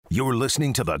You're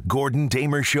listening to the Gordon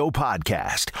Damer Show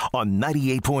podcast on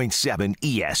 98.7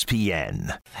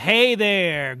 ESPN. Hey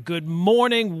there. Good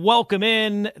morning. Welcome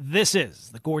in. This is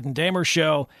the Gordon Damer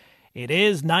Show. It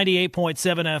is 98.7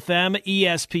 FM,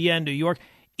 ESPN New York.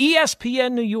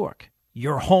 ESPN New York,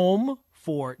 your home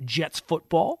for Jets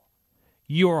football,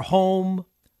 your home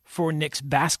for Knicks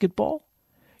basketball,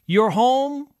 your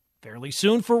home fairly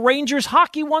soon for Rangers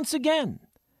hockey once again.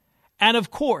 And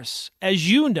of course, as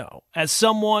you know, as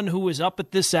someone who is up at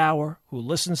this hour, who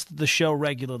listens to the show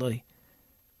regularly,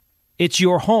 it's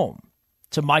your home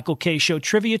to Michael K. Show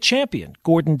trivia champion,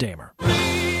 Gordon Damer.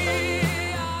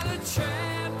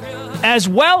 As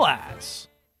well as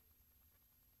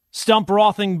Stump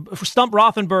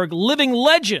Rothenberg living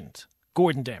legend,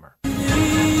 Gordon Damer.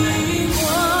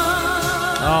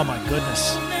 Oh my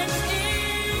goodness.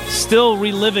 Still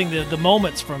reliving the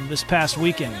moments from this past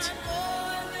weekend.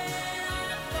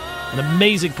 An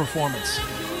amazing performance.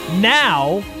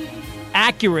 Now,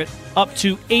 accurate up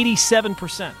to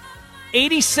 87%.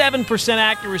 87%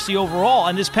 accuracy overall.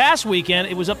 And this past weekend,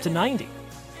 it was up to 90.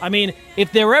 I mean,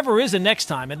 if there ever is a next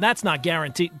time, and that's not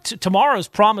guaranteed, tomorrow's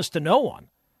promised to no one.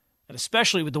 And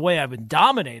especially with the way I've been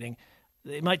dominating,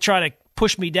 they might try to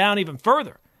push me down even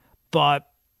further. But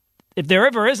if there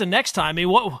ever is a next time, I mean,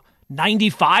 what,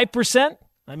 95%?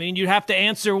 I mean, you'd have to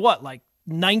answer what, like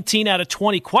 19 out of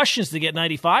 20 questions to get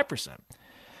 95%.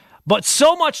 But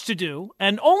so much to do,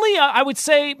 and only, I would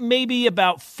say, maybe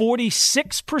about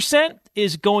 46%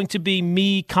 is going to be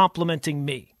me complimenting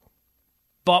me.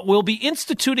 But we'll be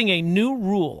instituting a new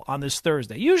rule on this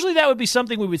Thursday. Usually that would be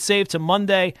something we would save to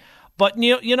Monday, but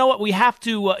you know what? We have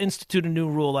to institute a new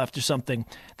rule after something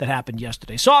that happened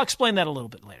yesterday. So I'll explain that a little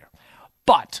bit later.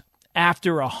 But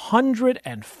after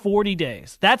 140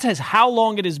 days, that's how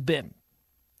long it has been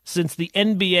since the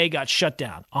NBA got shut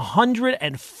down.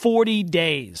 140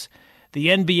 days. The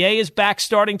NBA is back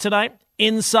starting tonight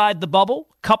inside the bubble.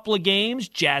 Couple of games,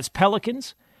 Jazz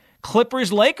Pelicans,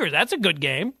 Clippers Lakers. That's a good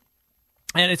game.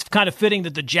 And it's kind of fitting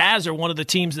that the Jazz are one of the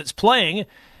teams that's playing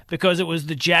because it was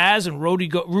the Jazz and Rudy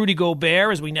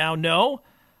Gobert, as we now know,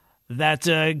 that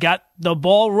got the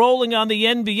ball rolling on the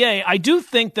NBA. I do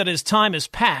think that as time has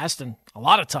passed, and a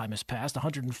lot of time has passed,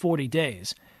 140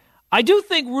 days, I do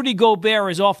think Rudy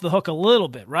Gobert is off the hook a little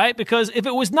bit, right? Because if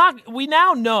it was not, we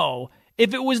now know,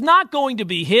 if it was not going to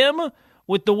be him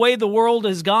with the way the world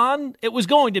has gone, it was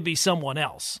going to be someone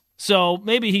else. So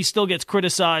maybe he still gets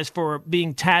criticized for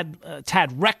being tad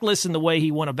reckless in the way he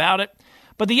went about it.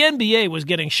 But the NBA was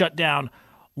getting shut down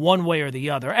one way or the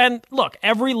other. And look,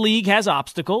 every league has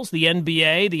obstacles. The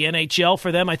NBA, the NHL,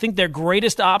 for them, I think their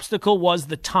greatest obstacle was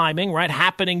the timing, right?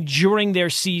 Happening during their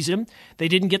season. They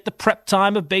didn't get the prep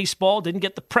time of baseball, didn't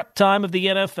get the prep time of the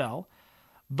NFL.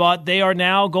 But they are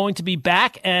now going to be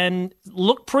back and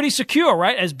look pretty secure,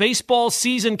 right? As baseball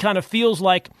season kind of feels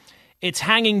like it's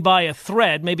hanging by a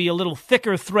thread, maybe a little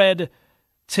thicker thread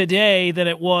today than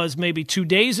it was maybe 2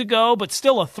 days ago, but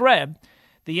still a thread.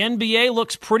 The NBA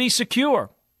looks pretty secure.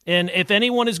 And if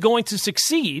anyone is going to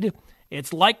succeed,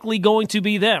 it's likely going to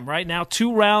be them. Right now,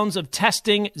 2 rounds of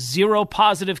testing, 0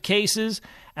 positive cases.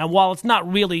 And while it's not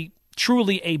really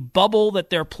truly a bubble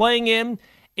that they're playing in,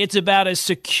 it's about as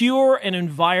secure an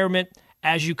environment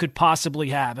as you could possibly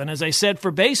have. And as I said,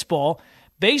 for baseball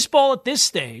at this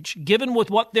stage, given with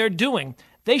what they're doing,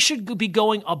 they should be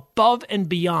going above and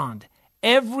beyond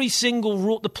every single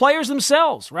rule. The players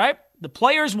themselves, right? The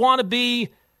players want to be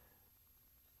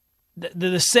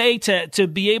the say to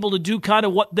be able to do kind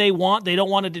of what they want. They don't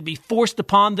want it to be forced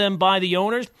upon them by the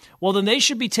owners. Well, then they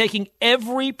should be taking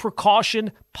every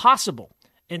precaution possible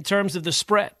in terms of the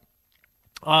spread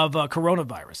of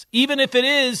coronavirus. Even if it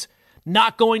is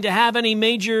not going to have any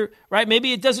major, right?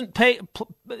 Maybe it doesn't pay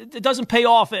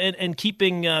off in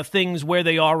keeping things where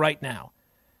they are right now.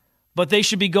 But they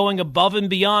should be going above and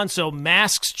beyond. So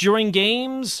masks during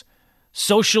games,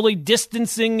 socially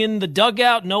distancing in the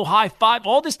dugout, no high five,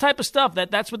 all this type of stuff.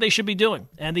 That's what they should be doing.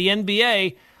 And the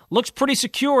NBA looks pretty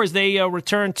secure as they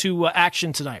return to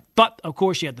action tonight. But, of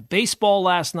course, you had the baseball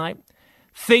last night.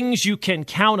 Things you can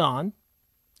count on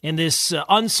in this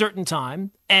uncertain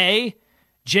time. A,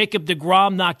 Jacob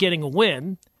deGrom not getting a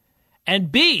win. And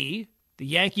B, the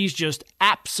Yankees just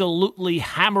absolutely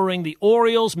hammering the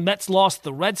Orioles. Mets lost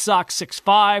the Red Sox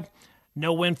 6-5.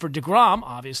 No win for deGrom,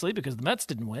 obviously, because the Mets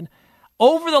didn't win.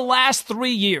 Over the last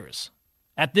 3 years,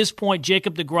 at this point,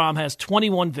 Jacob deGrom has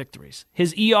 21 victories.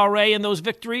 His ERA in those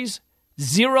victories,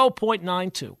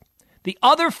 0.92. The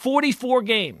other 44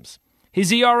 games,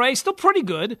 his ERA still pretty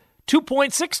good,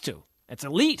 2.62. That's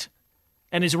elite.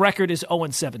 And his record is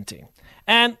 0-17.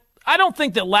 And I don't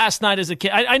think that last night as a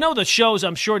kid, I know the shows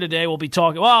I'm sure today will be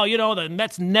talking, well, the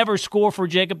Mets never score for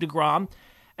Jacob deGrom.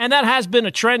 And that has been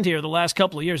a trend here the last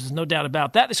couple of years. There's no doubt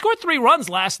about that. They scored 3 runs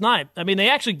last night. I mean, they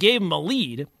actually gave him a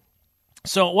lead.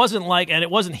 So it wasn't and it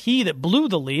wasn't he that blew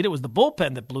the lead. It was the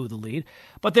bullpen that blew the lead.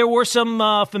 But there were some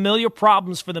familiar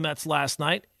problems for the Mets last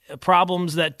night,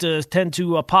 problems that tend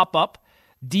to pop up,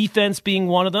 defense being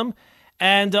one of them.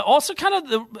 And also kind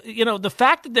of the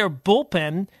fact that their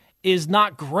bullpen is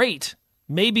not great.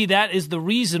 Maybe that is the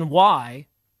reason why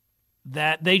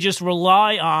that they just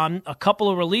rely on a couple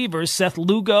of relievers. Seth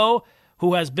Lugo,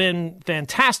 who has been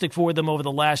fantastic for them over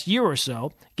the last year or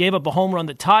so, gave up a home run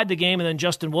that tied the game, and then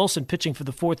Justin Wilson, pitching for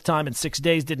the 4th time in 6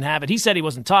 days, didn't have it. He said he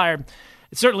wasn't tired.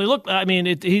 It certainly looked,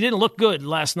 he didn't look good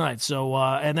last night. So,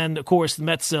 and then, of course, the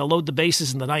Mets load the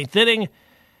bases in the 9th inning.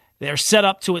 They're set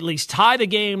up to at least tie the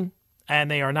game, and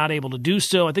they are not able to do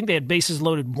so. I think they had bases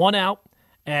loaded 1 out,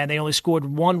 and they only scored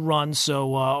 1 run.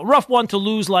 So, rough one to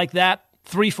lose like that.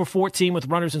 3 for 14 with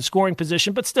runners in scoring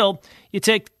position, but still, you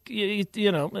take,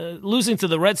 losing to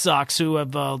the Red Sox, who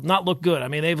have not looked good. I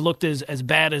mean, they've looked as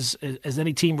bad as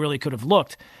any team really could have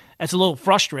looked. That's a little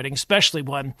frustrating, especially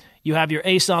when you have your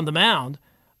ace on the mound,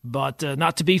 but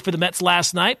not to be for the Mets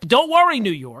last night. But don't worry,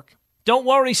 New York. Don't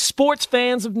worry, sports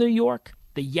fans of New York.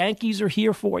 The Yankees are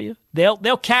here for you.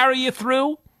 They'll carry you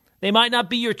through. They might not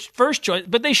be your first choice,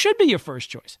 but they should be your first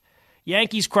choice.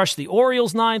 Yankees crushed the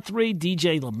Orioles 9-3.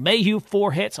 DJ LeMahieu,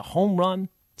 4 hits, a home run.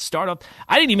 Startup.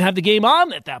 I didn't even have the game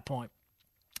on at that point.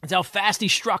 That's how fast he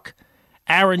struck.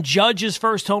 Aaron Judge's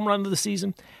first home run of the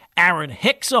season. Aaron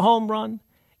Hicks, a home run.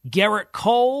 Garrett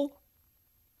Cole.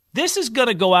 This is going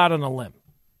to go out on a limb.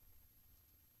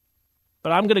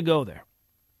 But I'm going to go there.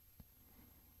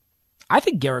 I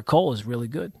think Garrett Cole is really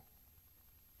good.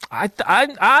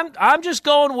 I'm just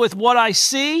going with what I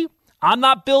see. I'm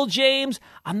not Bill James.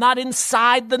 I'm not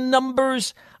inside the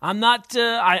numbers. I'm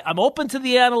open to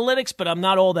the analytics, but I'm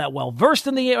not all that well versed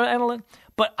in the analytics.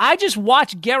 But I just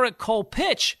watch Garrett Cole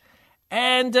pitch,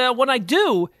 and when I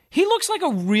do, he looks like a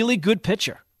really good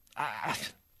pitcher.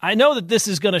 I know that this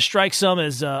is going to strike some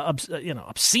as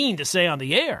obscene to say on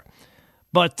the air,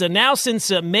 but now since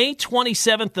May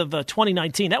 27th of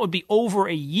 2019, that would be over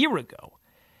a year ago,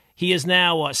 he is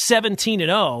now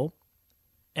 17-0.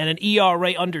 And an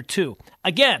ERA under 2.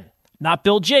 Again, not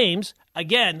Bill James.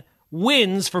 Again,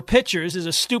 wins for pitchers is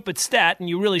a stupid stat, and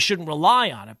you really shouldn't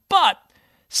rely on it. But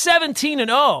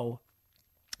 17-0,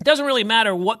 it doesn't really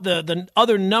matter what the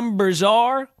other numbers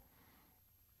are.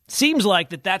 Seems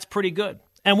like that's pretty good.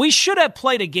 And we should have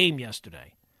played a game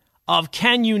yesterday of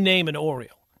can you name an Oriole?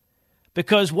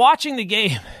 Because watching the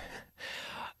game,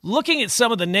 looking at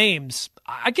some of the names,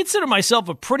 I consider myself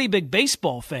a pretty big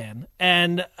baseball fan,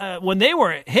 and when they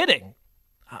were hitting,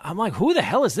 I'm like, who the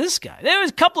hell is this guy? There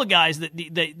was a couple of guys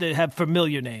that have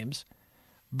familiar names,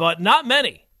 but not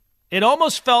many. It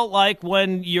almost felt like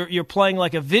when you're playing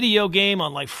like a video game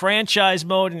on like franchise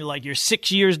mode, and you're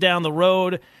 6 years down the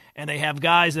road, and they have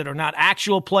guys that are not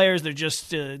actual players, they're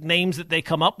just names that they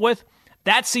come up with.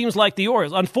 That seems like the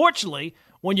Orioles. Unfortunately,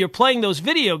 when you're playing those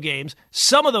video games,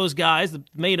 some of those guys, the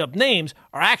made-up names,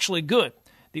 are actually good.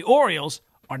 The Orioles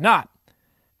are not.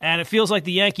 And it feels like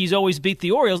the Yankees always beat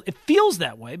the Orioles. It feels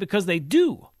that way because they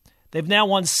do. They've now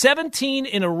won 17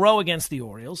 in a row against the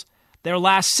Orioles. Their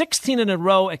last 16 in a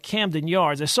row at Camden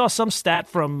Yards. I saw some stat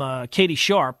from Katie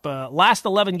Sharp. Last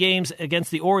 11 games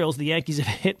against the Orioles, the Yankees have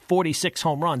hit 46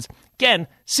 home runs. Again,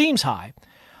 seems high.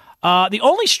 The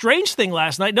only strange thing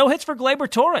last night, no hits for Gleyber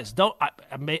Torres.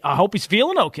 I hope he's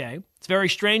feeling okay. It's very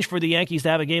strange for the Yankees to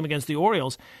have a game against the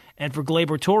Orioles and for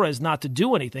Gleyber Torres not to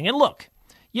do anything. And look,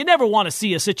 you never want to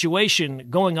see a situation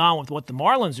going on with what the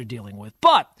Marlins are dealing with.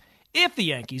 But if the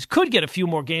Yankees could get a few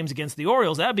more games against the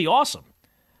Orioles, that would be awesome.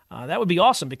 That would be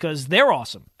awesome because they're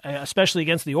awesome, especially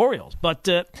against the Orioles. But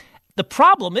the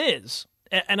problem is,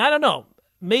 and I don't know,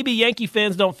 maybe Yankee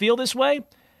fans don't feel this way,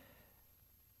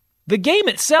 the game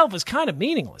itself is kind of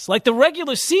meaningless. Like the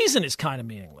regular season is kind of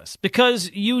meaningless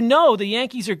because you know the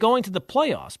Yankees are going to the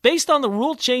playoffs. Based on the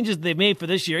rule changes they made for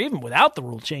this year, even without the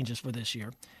rule changes for this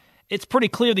year, it's pretty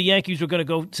clear the Yankees were going to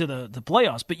go to the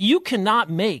playoffs. But you cannot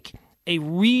make a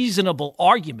reasonable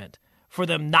argument for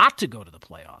them not to go to the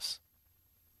playoffs.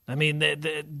 I mean,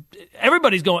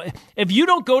 everybody's going. If you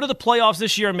don't go to the playoffs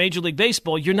this year in Major League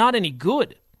Baseball, you're not any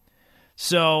good.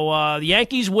 So the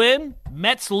Yankees win,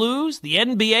 Mets lose. The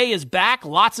NBA is back.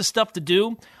 Lots of stuff to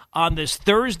do on this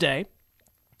Thursday.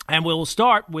 And we'll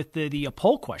start with the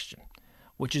poll question,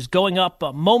 which is going up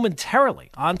momentarily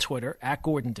on Twitter,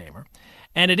 @Gordon Damer.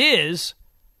 And it is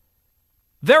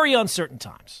very uncertain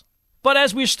times. But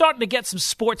as we're starting to get some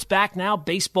sports back now,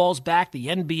 baseball's back, the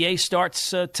NBA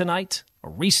starts tonight,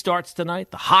 or restarts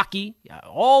tonight, the hockey,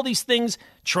 all these things,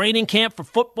 training camp for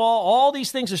football, all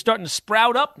these things are starting to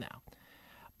sprout up now.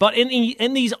 But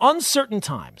in these uncertain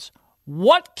times,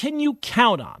 what can you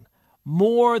count on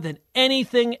more than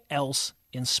anything else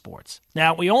in sports?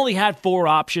 Now, we only had 4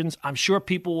 options. I'm sure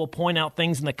people will point out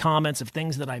things in the comments of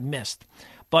things that I missed.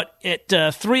 But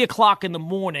at 3 o'clock in the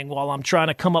morning, while I'm trying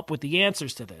to come up with the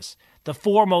answers to this, the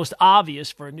 4 most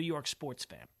obvious for a New York sports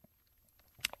fan.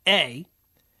 A,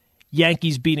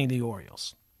 Yankees beating the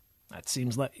Orioles. That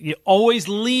seems like you always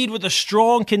lead with a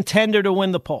strong contender to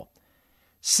win the poll.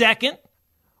 Second,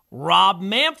 Rob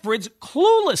Manfred's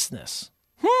cluelessness.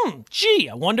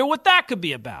 I wonder what that could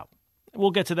be about.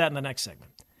 We'll get to that in the next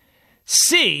segment.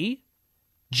 C,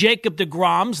 Jacob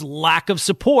deGrom's lack of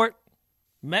support.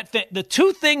 The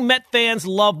 2 things Met fans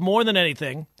love more than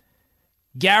anything,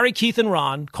 Gary, Keith, and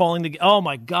Ron calling the – oh,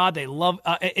 my God, they love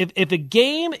if a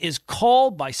game is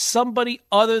called by somebody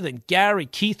other than Gary,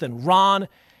 Keith, and Ron,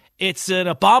 it's an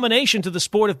abomination to the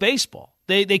sport of baseball.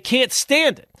 They can't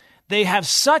stand it. They have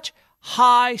such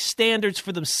high standards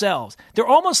for themselves. They're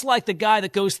almost like the guy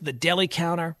that goes to the deli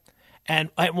counter and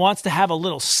wants to have a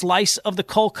little slice of the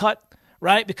cold cut,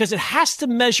 right? Because it has to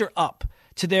measure up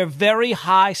to their very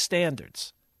high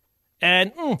standards.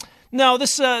 And no,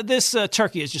 this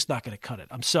turkey is just not going to cut it.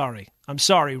 I'm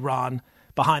sorry, Ron,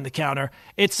 behind the counter.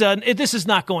 This is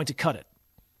not going to cut it.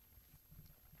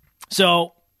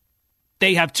 So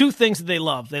they have 2 things that they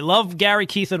love. They love Gary,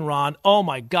 Keith, and Ron. Oh,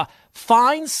 my God.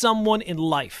 Find someone in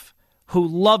life who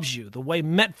loves you the way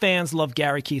Met fans love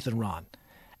Gary, Keith, and Ron.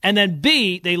 And then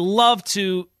B, they love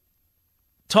to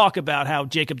talk about how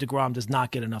Jacob deGrom does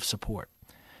not get enough support.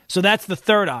 So that's the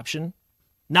third option,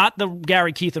 not the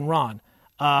Gary, Keith, and Ron,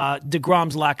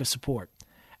 deGrom's lack of support.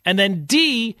 And then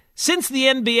D, since the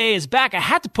NBA is back, I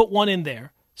had to put one in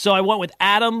there. So I went with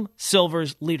Adam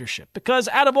Silver's leadership. Because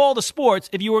out of all the sports,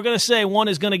 if you were going to say one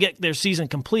is going to get their season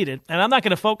completed, and I'm not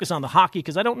going to focus on the hockey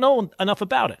because I don't know enough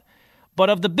about it, but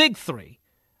of the big 3,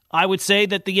 I would say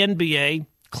that the NBA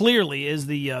clearly is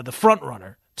the front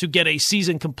runner to get a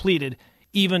season completed,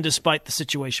 even despite the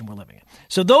situation we're living in.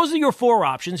 So those are your 4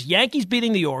 options. Yankees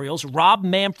beating the Orioles, Rob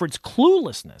Manfred's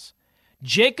cluelessness,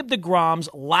 Jacob deGrom's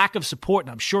lack of support,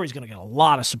 and I'm sure he's going to get a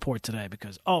lot of support today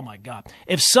because, oh my God,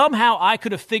 if somehow I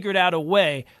could have figured out a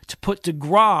way to put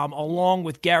deGrom along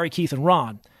with Gary, Keith, and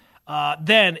Ron,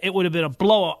 then it would have been a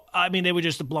blowout. I mean, they would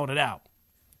just have blown it out.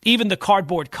 Even the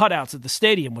cardboard cutouts at the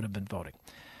stadium would have been voting.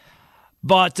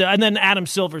 But and then Adam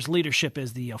Silver's leadership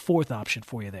is the 4th option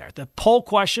for you there. The poll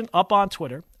question up on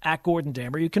Twitter,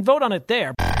 @GordonDamer. You can vote on it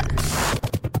there.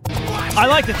 I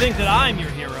like to think that I'm your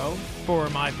hero for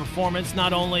my performance,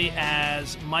 not only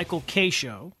as Michael K.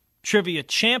 Show, trivia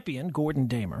champion Gordon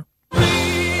Damer,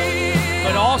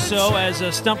 but also as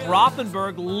a Stump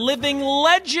Rothenberg living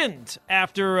legend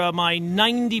after my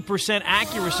 90%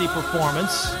 accuracy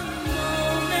performance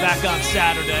back on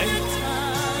Saturday.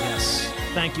 Yes,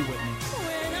 thank you, Whitney.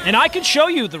 And I can show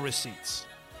you the receipts.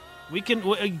 We can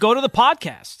go to the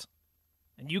podcast,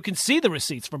 and you can see the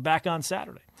receipts from back on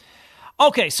Saturday.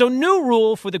 Okay, so new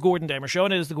rule for the Gordon Damer Show,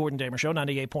 and it is the Gordon Damer Show,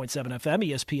 98.7 FM,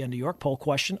 ESPN New York. Poll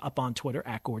question up on Twitter,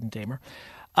 @GordonDamer.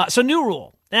 So new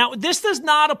rule. Now, this does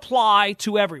not apply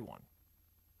to everyone.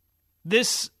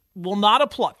 This will not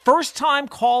apply. First-time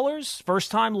callers,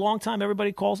 first-time, long-time,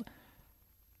 everybody calls,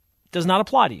 does not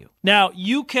apply to you. Now,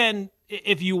 you can,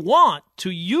 if you want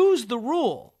to use the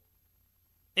rule,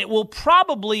 it will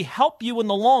probably help you in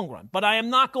the long run, but I am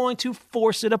not going to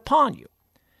force it upon you.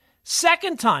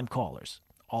 Second-time callers,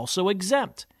 also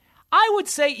exempt. I would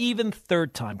say even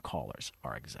third-time callers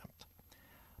are exempt.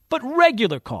 But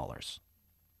regular callers,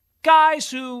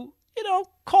 guys who,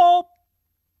 call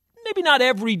maybe not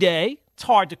every day. It's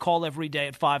hard to call every day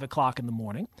at 5 o'clock in the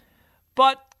morning.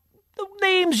 But the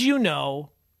names you know,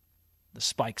 the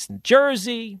Spikes in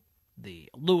Jersey,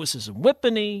 the Lewises in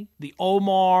Whippany, the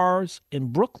Omars in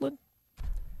Brooklyn.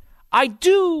 I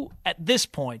do, at this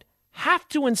point, have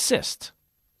to insist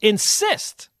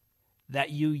that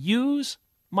you use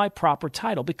my proper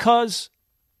title because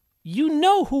you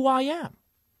know who I am.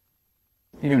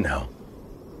 You know.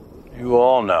 You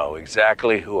all know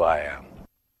exactly who I am.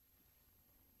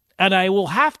 And I will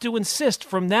have to insist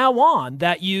from now on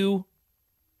that you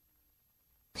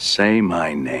say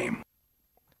my name.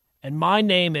 And my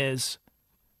name is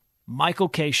Michael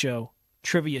K. Show,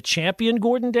 trivia champion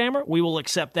Gordon Damer. We will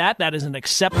accept that. That is an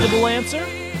acceptable answer.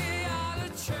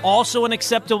 Also an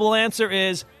acceptable answer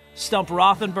is Stump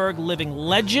Rothenberg, living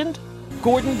legend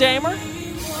Gordon Damer.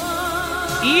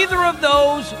 Either of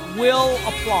those will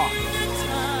apply.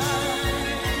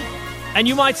 And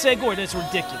you might say, Gordon, it's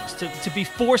ridiculous to be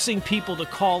forcing people to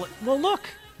call it. Well, look,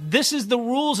 this is the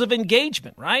rules of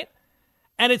engagement, right?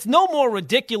 And it's no more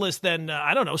ridiculous than,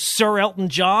 I don't know, Sir Elton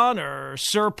John or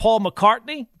Sir Paul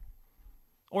McCartney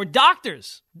or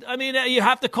doctors. I mean, you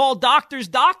have to call doctors,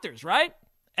 right?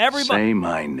 Everybody. Say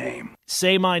my name.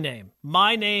 Say my name.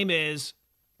 My name is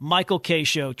Michael K.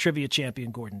 Show trivia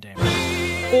champion Gordon Damer.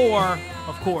 Or,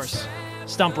 of course,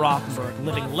 Stump Rothenberg,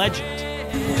 living legend.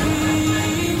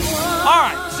 All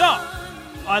right,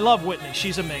 so I love Whitney.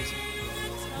 She's amazing.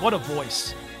 What a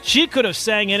voice. She could have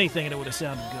sang anything and it would have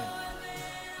sounded good.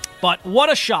 But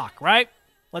what a shock, right?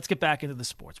 Let's get back into the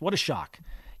sports. What a shock.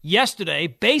 Yesterday,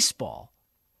 baseball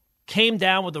came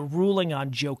down with a ruling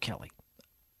on Joe Kelly.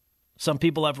 Some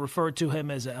people have referred to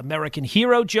him as American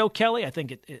hero Joe Kelly. I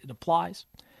think it applies.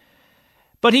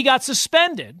 But he got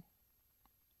suspended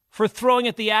for throwing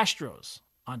at the Astros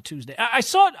on Tuesday. I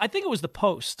saw it, I think it was the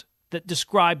Post that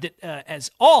described it as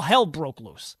all hell broke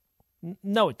loose.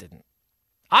 No, it didn't.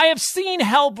 I have seen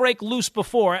hell break loose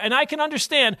before, and I can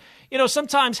understand,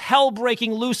 sometimes hell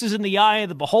breaking loose is in the eye of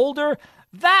the beholder.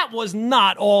 That was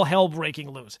not all hell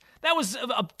breaking loose. That was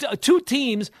two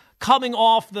teams coming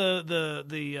off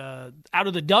the out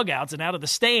of the dugouts and out of the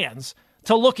stands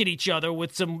to look at each other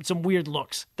with some weird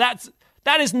looks. That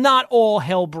is not all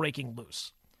hell breaking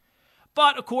loose.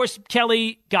 But, of course,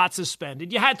 Kelly got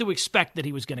suspended. You had to expect that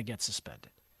he was going to get suspended.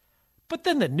 But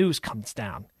then the news comes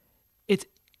down. It's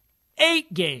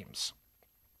 8 games.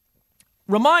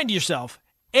 Remind yourself,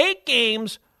 8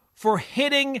 games for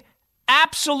hitting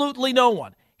absolutely no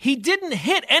one. He didn't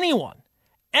hit anyone.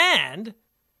 And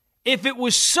if it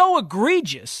was so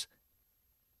egregious,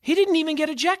 he didn't even get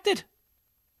ejected.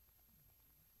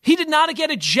 He did not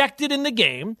get ejected in the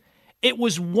game. It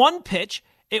was one pitch.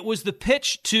 It was the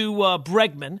pitch to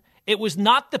Bregman. It was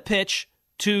not the pitch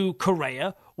to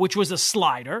Correa, which was a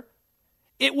slider.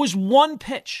 It was one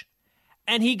pitch.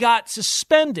 And he got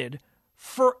suspended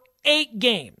for 8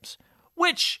 games,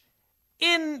 which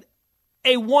in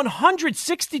a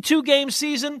 162-game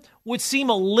season would seem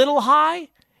a little high.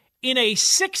 In a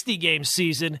 60-game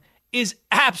season is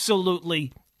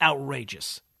absolutely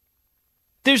outrageous.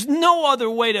 There's no other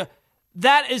way to...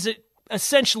 That is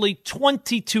essentially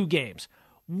 22 games.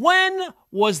 When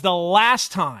was the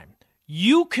last time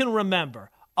you can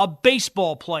remember a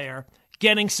baseball player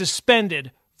getting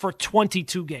suspended for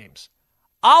 22 games?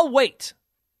 I'll wait.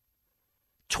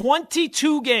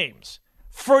 22 games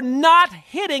for not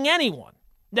hitting anyone.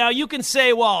 Now, you can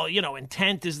say, well,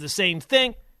 intent is the same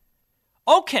thing.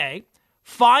 Okay,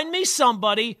 find me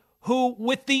somebody who,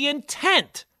 with the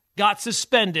intent, got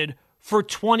suspended for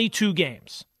 22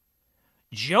 games.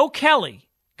 Joe Kelly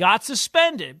got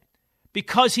suspended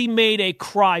because he made a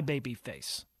crybaby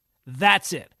face.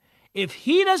 That's it. If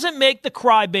he doesn't make the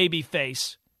crybaby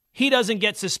face, he doesn't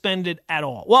get suspended at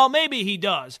all. Well, maybe he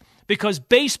does, because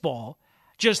baseball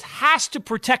just has to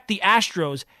protect the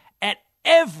Astros at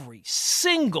every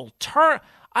single turn.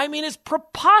 I mean, it's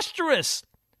preposterous.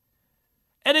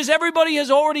 And as everybody has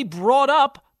already brought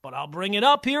up, but I'll bring it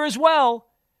up here as well,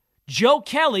 Joe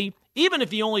Kelly, even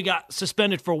if he only got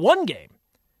suspended for 1 game,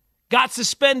 got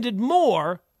suspended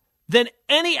more than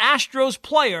any Astros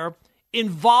player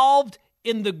involved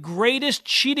in the greatest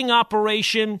cheating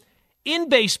operation in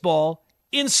baseball,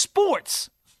 in sports,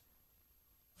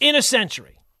 in a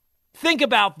century. Think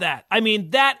about that. I mean,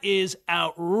 that is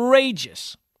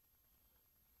outrageous.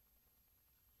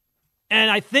 And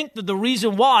I think that the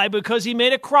reason why, because he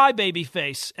made a crybaby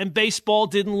face, and baseball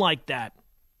didn't like that.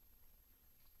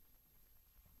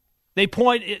 I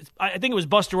think it was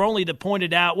Buster Olney that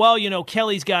pointed out, well,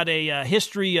 Kelly's got a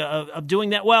history of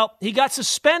doing that. Well, he got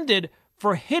suspended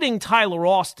for hitting Tyler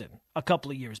Austin a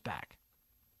couple of years back.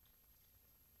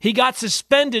 He got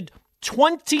suspended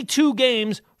 22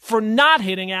 games for not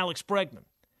hitting Alex Bregman.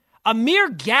 Amir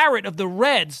Garrett of the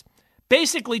Reds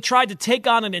basically tried to take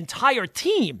on an entire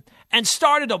team and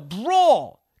started a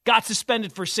brawl, got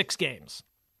suspended for 6 games.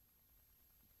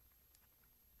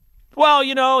 Well,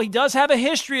 he does have a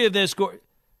history of this.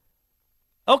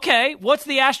 Okay, what's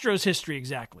the Astros' history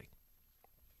exactly?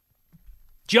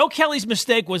 Joe Kelly's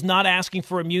mistake was not asking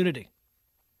for immunity.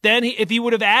 Then, if he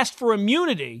would have asked for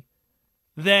immunity,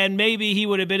 then maybe he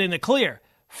would have been in the clear.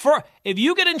 If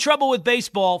you get in trouble with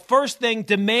baseball, first thing,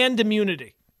 demand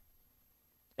immunity.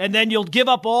 And then you'll give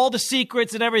up all the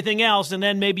secrets and everything else, and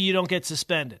then maybe you don't get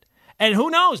suspended. And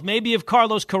who knows, maybe if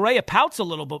Carlos Correa pouts a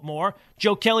little bit more,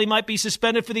 Joe Kelly might be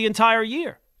suspended for the entire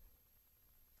year.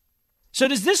 So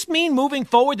does this mean moving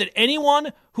forward that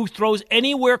anyone who throws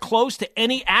anywhere close to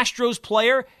any Astros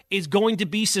player is going to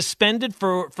be suspended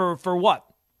for what?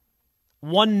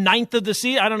 1/9 of the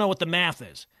season? I don't know what the math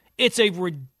is. It's a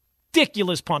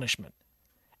ridiculous punishment.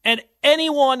 And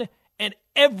anyone and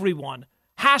everyone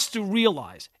has to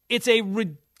realize it's a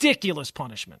ridiculous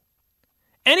punishment.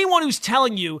 Anyone who's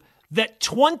telling you that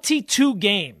 22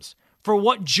 games for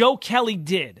what Joe Kelly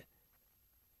did,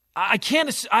 I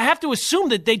have to assume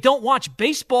that they don't watch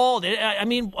baseball. I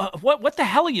mean, what the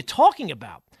hell are you talking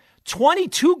about?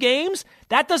 22 games?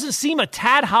 That doesn't seem a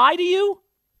tad high to you?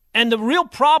 And the real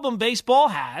problem baseball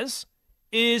has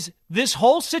is this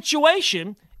whole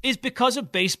situation is because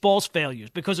of baseball's failures,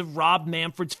 because of Rob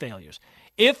Manfred's failures.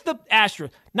 If the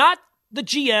Astros, not the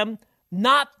GM,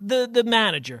 not the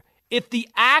manager, if the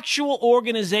actual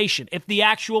organization, if the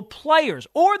actual players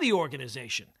or the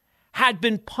organization had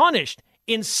been punished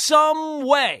in some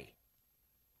way,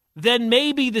 then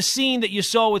maybe the scene that you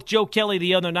saw with Joe Kelly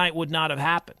the other night would not have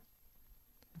happened.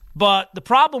 But the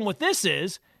problem with this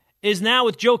is now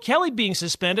with Joe Kelly being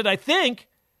suspended, I think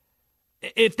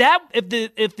if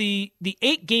the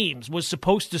 8 games was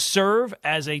supposed to serve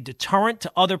as a deterrent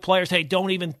to other players, hey,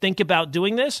 don't even think about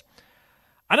doing this.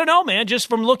 I don't know, man. Just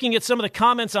from looking at some of the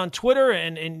comments on Twitter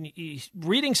and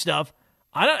reading stuff,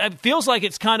 it feels like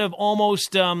it's kind of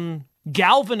almost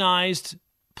galvanized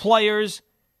players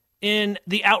in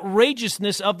the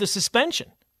outrageousness of the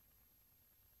suspension.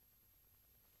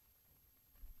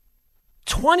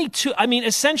 22, I mean,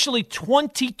 essentially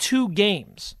 22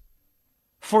 games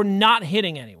for not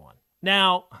hitting anyone.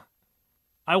 Now,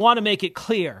 I want to make it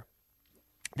clear.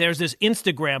 There's this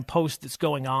Instagram post that's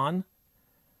going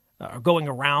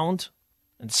around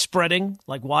and spreading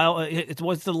like wild.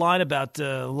 What's the line about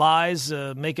lies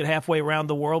make it halfway around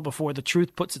the world before the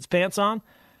truth puts its pants on?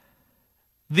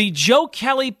 The Joe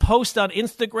Kelly post on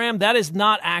Instagram, that is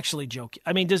not actually Joe.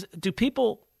 I mean, do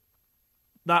people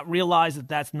not realize that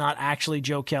that's not actually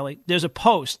Joe Kelly? There's a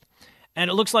post, and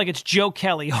it looks like it's Joe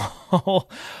Kelly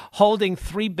holding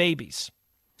 3 babies.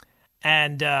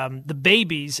 And the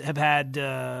babies have had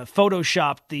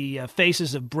photoshopped the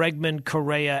faces of Bregman,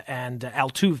 Correa, and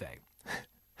Altuve.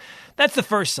 That's the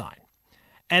first sign.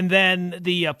 And then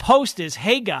the post is,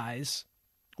 hey, guys,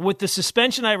 with the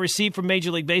suspension I received from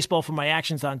Major League Baseball for my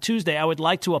actions on Tuesday, I would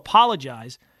like to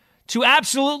apologize to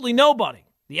absolutely nobody.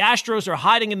 The Astros are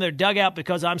hiding in their dugout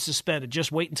because I'm suspended.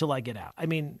 Just wait until I get out. I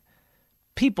mean,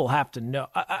 people have to know.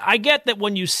 I get that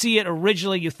when you see it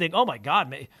originally, you think, oh, my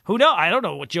God, who knows? I don't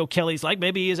know what Joe Kelly's like.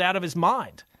 Maybe he is out of his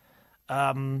mind.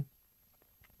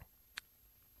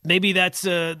 Maybe that's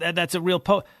a real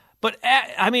post. But,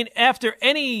 I mean, after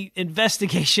any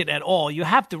investigation at all, you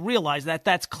have to realize that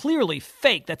that's clearly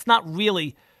fake. That's not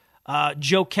really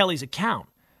Joe Kelly's account.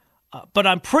 But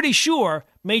I'm pretty sure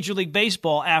Major League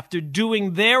Baseball, after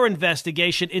doing their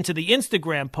investigation into the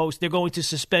Instagram post, they're going to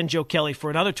suspend Joe Kelly for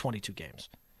another 22 games.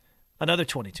 Another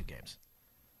 22 games.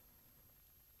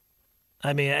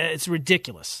 I mean, it's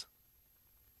ridiculous.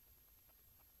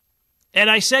 And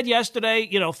I said yesterday,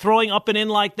 throwing up and in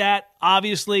like that,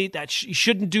 obviously, that you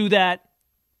shouldn't do that.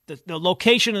 The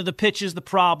location of the pitch is the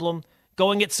problem.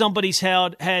 Going at somebody's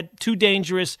head, too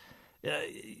dangerous.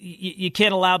 You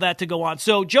can't allow that to go on.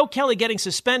 So Joe Kelly getting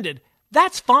suspended,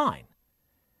 that's fine.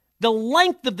 The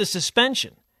length of the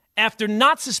suspension, after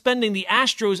not suspending the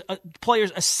Astros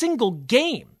players a single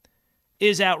game,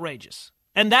 is outrageous.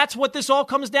 And that's what this all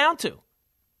comes down to.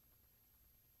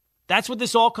 That's what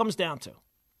this all comes down to.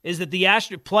 Is that the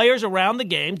players around the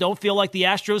game don't feel like the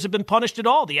Astros have been punished at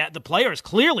all. The players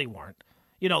clearly weren't.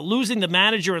 Losing the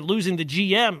manager and losing the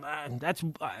GM,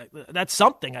 that's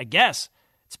something, I guess.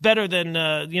 It's better than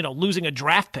losing a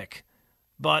draft pick.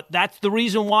 But that's the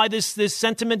reason why this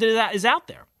sentiment is out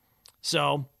there.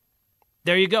 So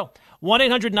there you go.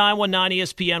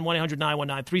 1-800-919-ESPN,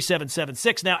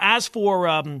 1-800-919-3776. Now, as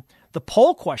for the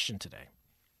poll question today,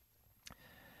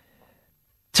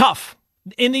 tough.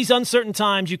 In these uncertain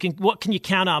times, what can you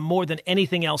count on more than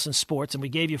anything else in sports? And we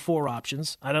gave you 4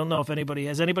 options. I don't know if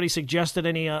has anybody suggested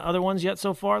any other ones yet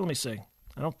so far? Let me see.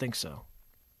 I don't think so.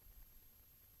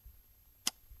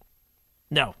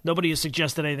 No, nobody has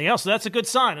suggested anything else. So that's a good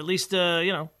sign. At least,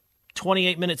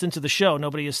 28 minutes into the show,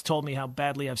 nobody has told me how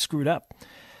badly I've screwed up.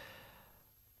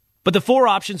 But the 4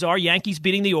 options are Yankees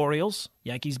beating the Orioles.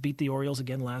 Yankees beat the Orioles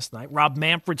again last night. Rob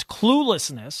Manfred's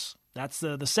cluelessness. That's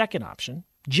the second option.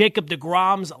 Jacob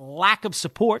deGrom's lack of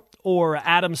support, or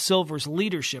Adam Silver's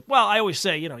leadership. Well, I always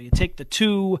say, you take the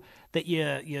 2 that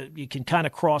you can kind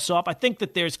of cross off. I think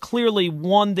that there's clearly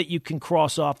one that you can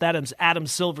cross off. That is Adam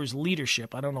Silver's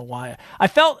leadership. I don't know why. I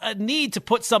felt a need to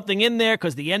put something in there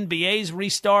because the NBA's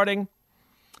restarting.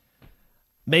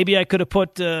 Maybe I could have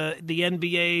put the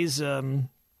NBA's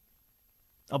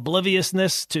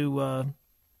obliviousness to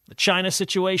The China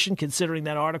situation, considering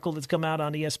that article that's come out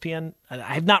on ESPN.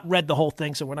 I have not read the whole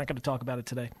thing, so we're not going to talk about it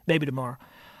today. Maybe tomorrow.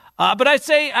 But I'd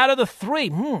say out of the three,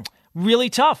 really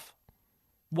tough.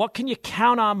 What can you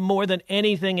count on more than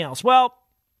anything else? Well,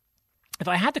 if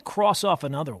I had to cross off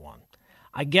another one,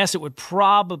 I guess it would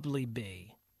probably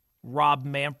be Rob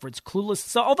Manfred's clueless.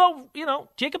 So, although,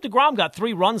 Jacob deGrom got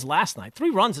 3 runs last night. 3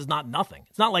 runs is not nothing.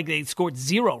 It's not like they scored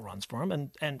 0 runs for him.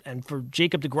 And for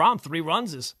Jacob deGrom, 3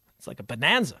 runs it's like a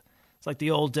bonanza. It's like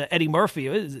the old Eddie Murphy.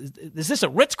 Is this a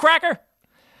Ritz cracker?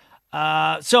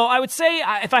 So I would say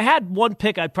if I had one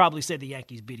pick, I'd probably say the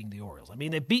Yankees beating the Orioles. I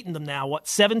mean, they've beaten them now,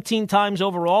 17 times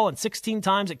overall and 16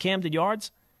 times at Camden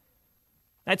Yards?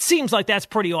 That seems like that's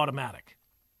pretty automatic.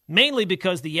 Mainly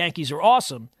because the Yankees are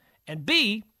awesome, and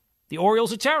B, the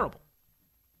Orioles are terrible.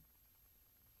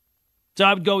 So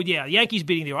I would go, Yankees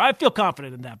beating the Orioles. I feel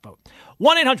confident in that boat.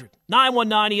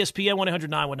 1-800-919-ESPN,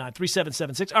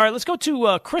 1-800-919-3776. All right, let's go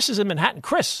to Chris is in Manhattan.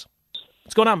 Chris,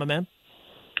 what's going on, my man?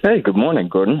 Hey, good morning,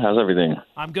 Gordon. How's everything?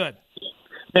 I'm good.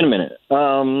 In a minute.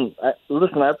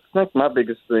 Listen, I think my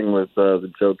biggest thing with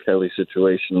the Joe Kelly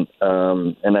situation,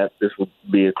 and that this would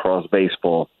be across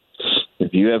baseball,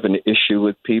 if you have an issue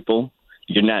with people,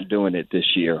 you're not doing it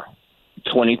this year.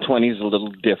 2020 is a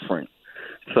little different.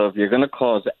 So if you're going to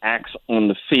cause acts on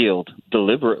the field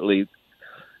deliberately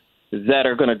that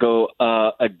are going to go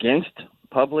against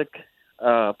public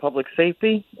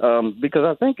safety, because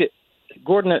I think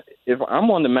Gordon, if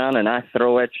I'm on the mound and I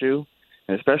throw at you,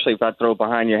 and especially if I throw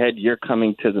behind your head, you're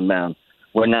coming to the mound.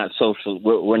 We're not social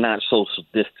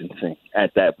distancing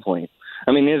at that point.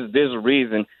 I mean, there's a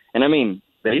reason, and I mean,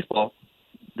 baseball.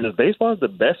 Is baseball the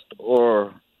best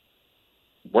or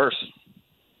worse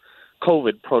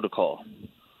COVID protocol?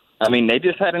 I mean, they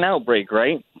just had an outbreak,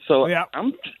 right? So yeah.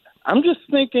 I'm just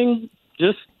thinking,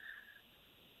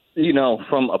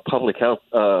 from a public health,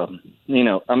 I mean,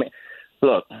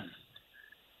 look,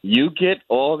 you get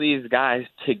all these guys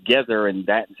together in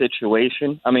that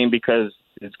situation. I mean, because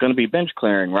it's going to be bench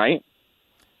clearing, right?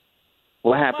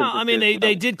 What happens? Well, I mean,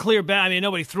 they did clear back. I mean,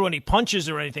 nobody threw any punches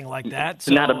or anything like that.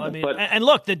 So, and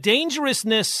look, the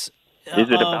dangerousness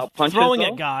of throwing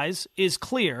at guys is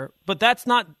clear, but that's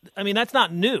not. I mean, that's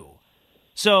not new.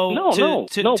 So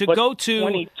to go to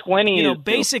 2020,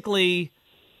 basically,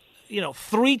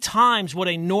 3 times what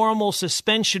a normal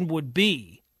suspension would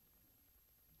be.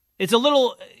 It's a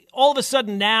little. All of a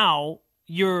sudden now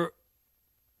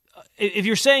if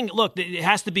you're saying, look, it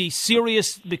has to be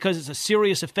serious because it's a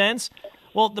serious offense.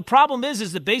 Well, the problem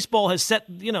is that baseball has set,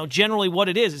 generally what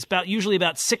it is. It's usually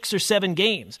about 6 or 7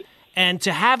 games. And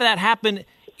to have that happen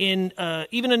in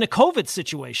even in a COVID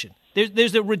situation,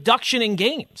 there's a reduction in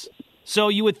games. So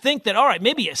you would think that, all right,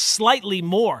 maybe a slightly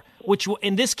more, which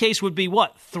in this case would be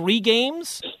 3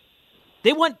 games?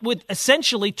 They went with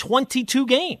essentially 22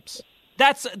 games.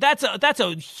 That's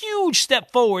a huge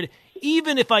step forward,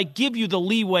 even if I give you the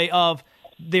leeway of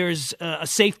there's a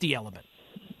safety element.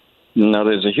 No,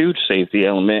 there's a huge safety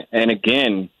element. And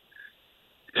again,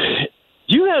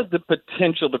 you have the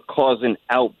potential to cause an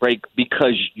outbreak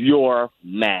because you're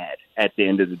mad at the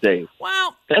end of the day.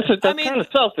 Well, that's kind of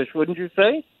selfish, wouldn't you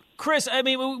say? Chris, I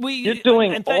mean, you're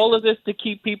doing all of this to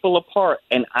keep people apart,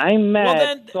 and I'm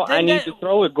mad, I need to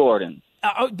throw it, Gordon.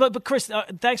 But Chris,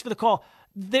 thanks for the call.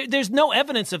 There's no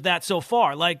evidence of that so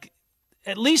far. Like,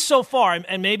 at least so far,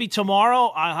 and maybe tomorrow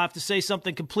I'll have to say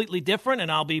something completely different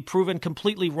and I'll be proven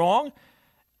completely wrong.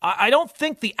 I don't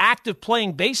think the act of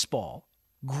playing baseball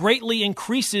greatly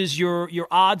increases your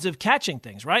odds of catching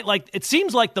things, right? Like, it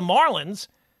seems like the Marlins,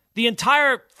 the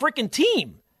entire freaking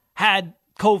team had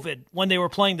COVID when they were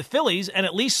playing the Phillies, and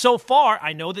at least so far,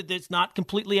 I know that it's not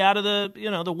completely out of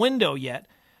the window yet,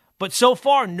 but so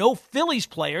far, no Phillies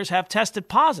players have tested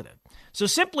positive. So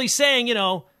simply saying,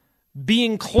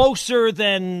 being closer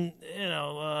than,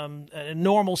 a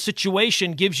normal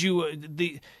situation gives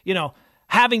you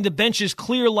having the benches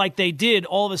clear like they did,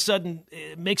 all of a sudden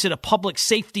it makes it a public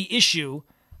safety issue.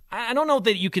 I don't know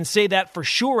that you can say that for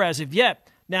sure as of yet.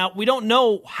 Now, we don't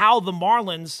know how the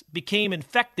Marlins became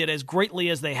infected as greatly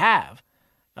as they have.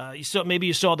 Maybe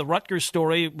you saw the Rutgers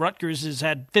story. Rutgers has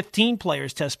had 15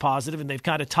 players test positive, and they've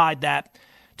kind of tied that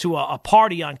to a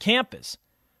party on campus.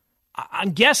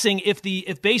 I'm guessing if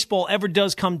baseball ever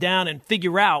does come down and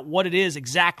figure out what it is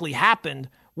exactly happened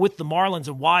with the Marlins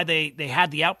and why they had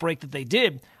the outbreak that they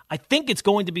did, I think it's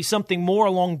going to be something more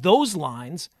along those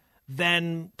lines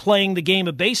than playing the game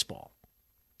of baseball.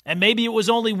 And maybe it was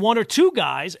only 1 or 2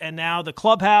 guys, and now the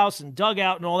clubhouse and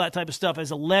dugout and all that type of stuff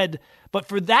has led. But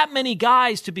for that many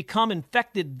guys to become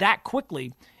infected that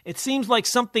quickly, it seems like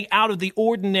something out of the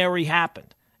ordinary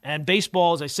happened. And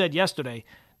baseball, as I said yesterday,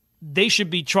 they should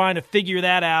be trying to figure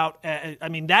that out. I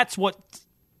mean, that's what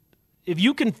if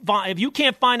you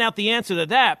can't find out the answer to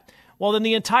that, well, then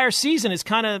the entire season is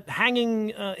kind of hanging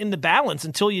in the balance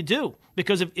until you do.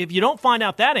 Because if you don't find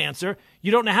out that answer,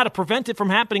 you don't know how to prevent it from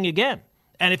happening again.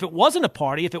 And if it wasn't a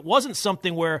party, if it wasn't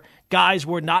something where guys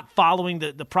were not following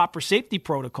the proper safety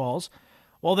protocols,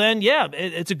 well then, yeah,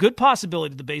 it's a good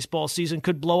possibility the baseball season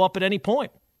could blow up at any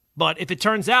point. But if it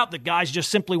turns out that guys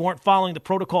just simply weren't following the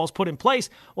protocols put in place,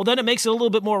 well, then it makes it a little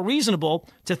bit more reasonable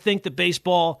to think that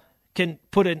baseball can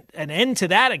put an end to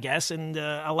that, I guess, and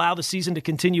allow the season to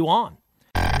continue on.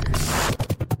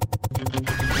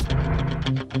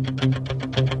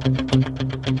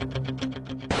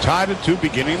 Tied at 2,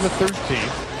 beginning the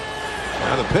 13th.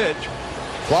 Now the pitch.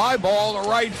 Fly ball to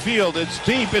right field. It's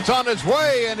deep. It's on its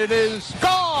way, and it is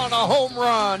gone. A home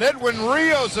run. Edwin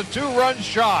Rios, a 2-run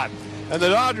shot. And the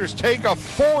Dodgers take a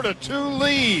 4-2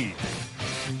 lead.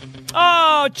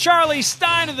 Oh, Charlie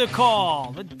Steiner the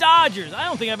call. The Dodgers. I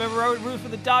don't think I've ever rooted for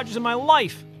the Dodgers in my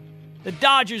life. The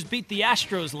Dodgers beat the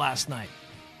Astros last night.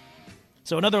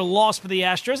 So another loss for the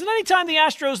Astros. And anytime the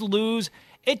Astros lose,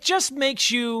 it just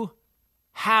makes you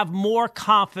have more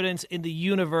confidence in the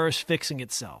universe fixing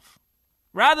itself.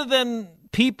 Rather than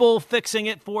people fixing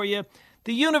it for you,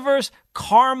 the universe,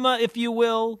 karma, if you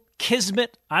will,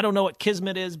 kismet. I don't know what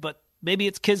kismet is, but maybe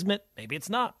it's kismet, maybe it's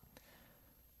not.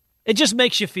 It just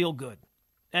makes you feel good.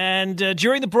 And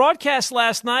during the broadcast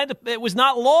last night, it was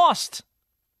not lost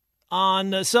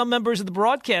on some members of the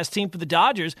broadcast team for the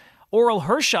Dodgers. Orel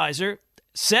Hershiser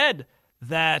said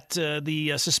that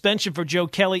the suspension for Joe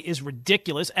Kelly is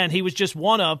ridiculous, and he was just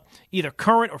one of either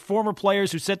current or former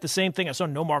players who said the same thing. I saw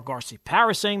Nomar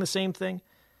Garcia-Parra saying the same thing.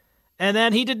 And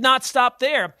then he did not stop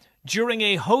there. During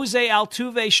a Jose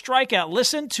Altuve strikeout,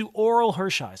 listen to Orel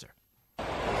Hershiser.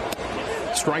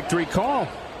 Strike 3 call.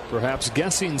 Perhaps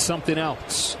guessing something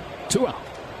else. 2 out.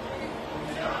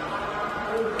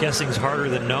 Guessing's harder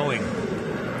than knowing.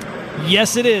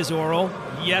 Yes, it is, Orel.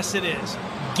 Yes, it is.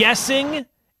 Guessing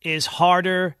is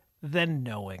harder than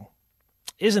knowing.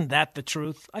 Isn't that the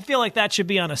truth? I feel like that should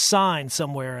be on a sign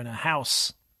somewhere in a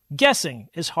house. Guessing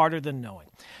is harder than knowing.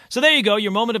 So there you go,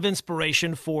 your moment of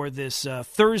inspiration for this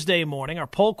Thursday morning. Our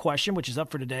poll question, which is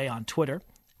up for today on Twitter,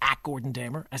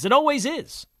 @GordonDamer, as it always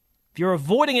is. If you're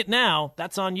avoiding it now,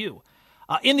 that's on you.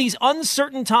 In these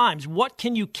uncertain times, what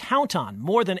can you count on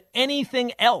more than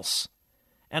anything else?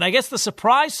 And I guess the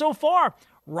surprise so far,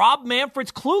 Rob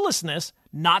Manfred's cluelessness,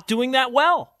 not doing that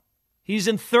well. He's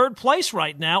in third place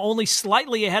right now, only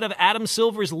slightly ahead of Adam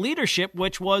Silver's leadership,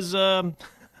 which was, got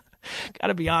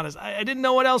to be honest, I didn't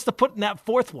know what else to put in that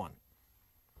fourth one.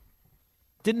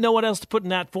 But the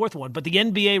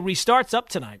NBA restarts up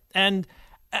tonight. And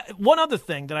one other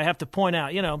thing that I have to point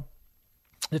out,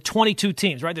 the 22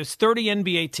 teams, right? There's 30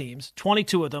 NBA teams.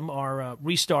 22 of them are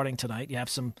restarting tonight. You have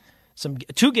some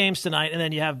 2 games tonight, and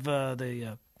then you have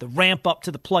the ramp up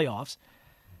to the playoffs.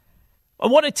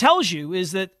 And what it tells you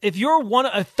is that if you're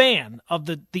a fan of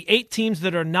the 8 teams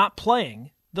that are not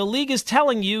playing, the league is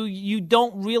telling you you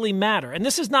don't really matter. And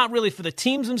this is not really for the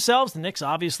teams themselves. The Knicks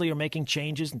obviously are making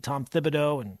changes, and Tom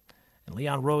Thibodeau and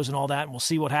Leon Rose and all that, and we'll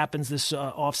see what happens this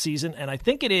offseason. And I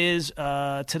think it is,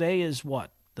 today is what?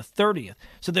 The 30th.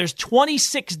 So there's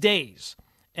 26 days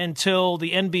until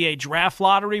the NBA draft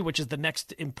lottery, which is the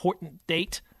next important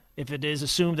date, if it is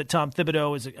assumed that Tom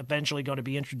Thibodeau is eventually going to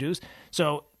be introduced.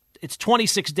 So it's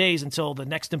 26 days until the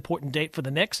next important date for the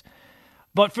Knicks.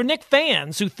 But for Knicks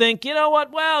fans who think,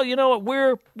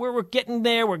 we're getting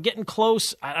there, we're getting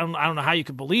close. I don't know how you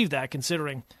could believe that,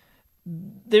 considering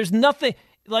there's nothing,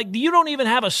 like you don't even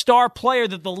have a star player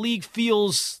that the league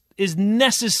feels is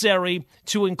necessary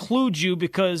to include you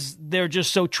because they're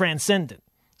just so transcendent.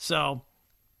 So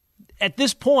at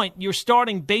this point, you're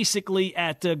starting basically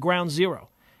at ground zero.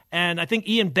 And I think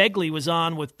Ian Begley was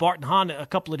on with Barton Hahn a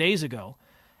couple of days ago.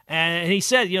 And he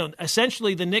said,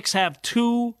 essentially the Knicks have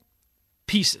 2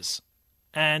 pieces.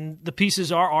 And the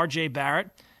pieces are R.J. Barrett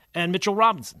and Mitchell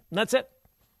Robinson. And that's it.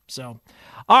 So,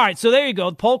 all right, so there you go.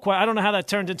 The poll question. I don't know how that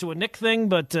turned into a Knicks thing,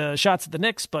 but shots at the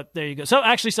Knicks, but there you go. So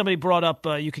actually somebody brought up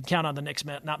you can count on the Knicks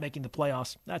not making the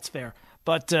playoffs. That's fair.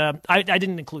 But I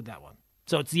didn't include that one.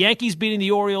 So it's the Yankees beating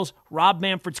the Orioles, Rob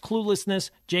Manfred's cluelessness,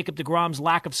 Jacob deGrom's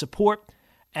lack of support,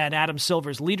 and Adam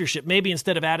Silver's leadership. Maybe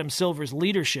instead of Adam Silver's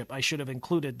leadership, I should have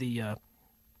included the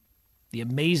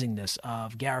amazingness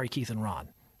of Gary, Keith, and Ron,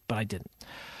 but I didn't.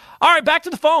 All right, back to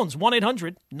the phones.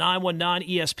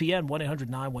 1-800-919-ESPN,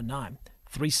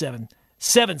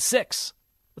 1-800-919-3776.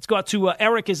 Let's go out to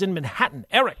Eric is in Manhattan.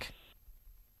 Eric.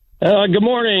 Good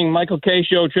morning, Michael K.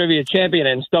 Show trivia champion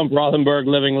and Stump Rothenberg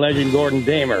living legend Gordon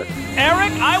Damer.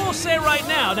 Eric, I will say right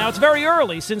now it's very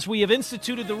early since we have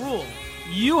instituted the rule.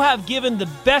 You have given the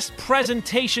best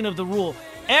presentation of the rule.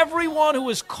 Everyone who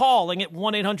is calling at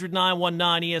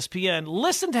 1-800-919-ESPN,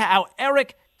 listen to how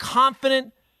Eric,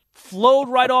 confident, flowed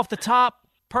right off the top.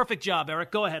 Perfect job,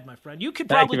 Eric. Go ahead, my friend. You could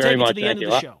probably take it to the end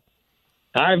of the show.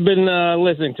 I've been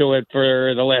listening to it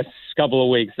for the last couple of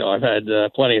weeks, so I've had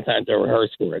plenty of time to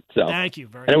rehearse for it. So thank you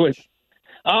very much.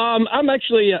 I'm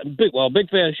actually a big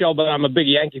fan of the show, but I'm a big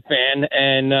Yankee fan,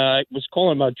 and was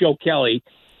calling about Joe Kelly.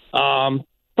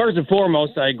 First and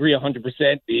foremost, I agree 100%.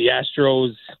 The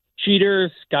Astros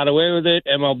cheaters got away with it.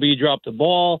 MLB dropped the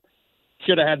ball.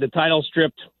 Should have had the title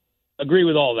stripped. Agree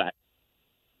with all that.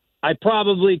 I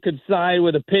probably could side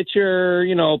with a pitcher,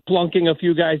 plunking a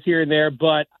few guys here and there,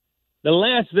 but the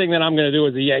last thing that I'm going to do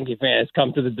as a Yankee fan is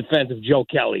come to the defense of Joe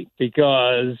Kelly,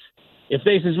 because if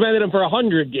they suspended him for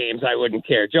 100 games, I wouldn't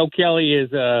care. Joe Kelly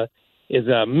is a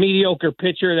mediocre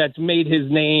pitcher that's made his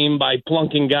name by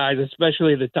plunking guys,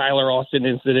 especially the Tyler Austin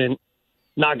incident.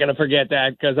 Not going to forget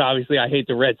that because obviously I hate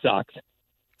the Red Sox.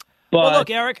 But, well, look,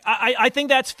 Eric, I think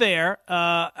that's fair.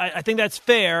 I think that's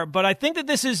fair, but I think that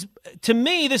this is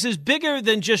bigger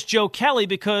than just Joe Kelly,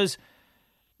 because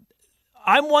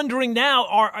I'm wondering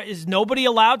now, is nobody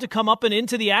allowed to come up and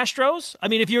into the Astros? I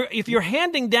mean, if you're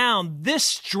handing down this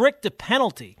strict a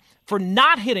penalty for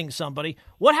not hitting somebody,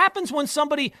 what happens when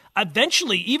somebody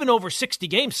eventually, even over 60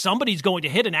 games, somebody's going to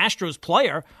hit an Astros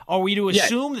player? Are we to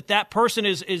assume that person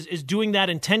is doing that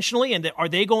intentionally, and are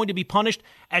they going to be punished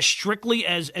as strictly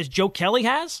as Joe Kelly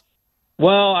has?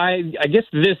 Well, I guess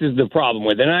this is the problem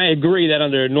with it. And I agree that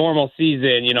under a normal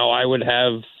season, I would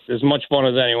have as much fun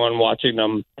as anyone watching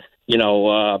them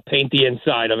paint the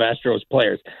inside of Astros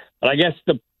players. But I guess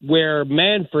where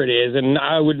Manfred is, and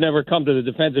I would never come to the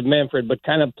defense of Manfred, but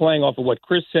kind of playing off of what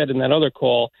Chris said in that other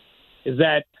call, is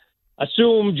that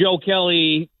assume Joe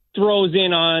Kelly throws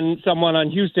in on someone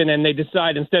on Houston and they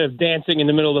decide instead of dancing in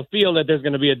the middle of the field that there's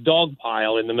going to be a dog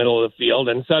pile in the middle of the field,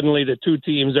 and suddenly the two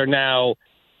teams are now,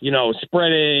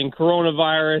 spreading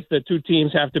coronavirus. The two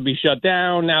teams have to be shut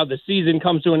down. Now the season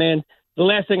comes to an end. The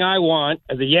last thing I want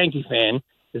as a Yankee fan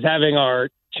is having our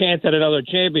chance at another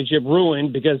championship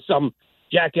ruined because some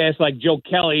jackass like Joe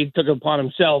Kelly took it upon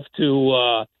himself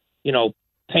to,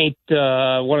 paint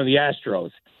one of the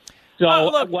Astros.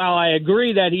 So while I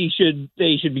agree that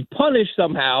they should be punished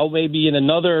somehow, maybe in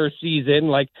another season,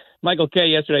 like Michael K.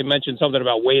 yesterday mentioned something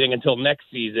about waiting until next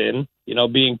season,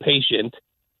 being patient.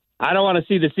 I don't want to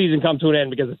see the season come to an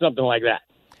end because of something like that.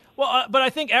 Well, but I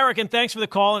think, Eric, and thanks for the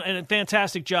call, and a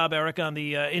fantastic job, Eric, on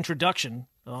the introduction.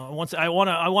 I want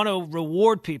to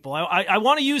reward people. I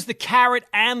want to use the carrot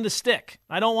and the stick.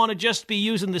 I don't want to just be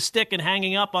using the stick and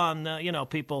hanging up on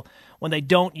people when they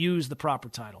don't use the proper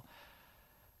title.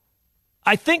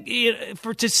 I think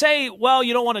to say, well,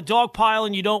 you don't want a dog pile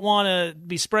and you don't want to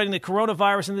be spreading the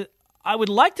coronavirus, and I would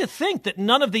like to think that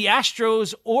none of the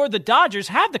Astros or the Dodgers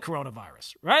have the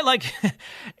coronavirus, right? Like,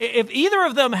 if either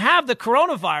of them have the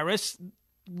coronavirus,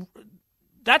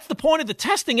 that's the point of the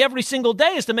testing every single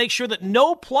day, is to make sure that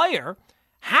no player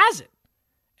has it.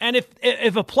 And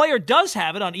if a player does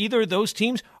have it on either of those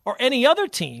teams or any other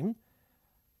team,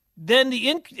 then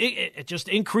it just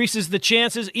increases the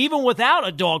chances, even without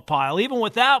a dog pile, even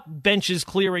without benches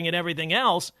clearing and everything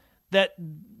else, that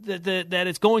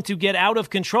it's going to get out of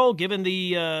control given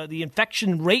the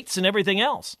infection rates and everything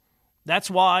else.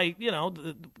 That's why,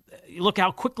 look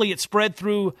how quickly it spread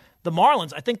through the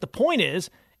Marlins. I think the point is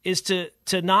to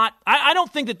not – I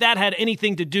don't think that had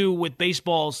anything to do with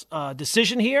baseball's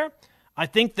decision here. I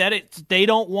think that they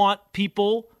don't want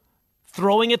people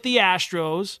throwing at the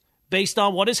Astros based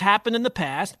on what has happened in the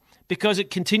past, because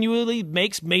it continually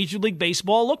makes Major League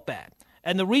Baseball look bad.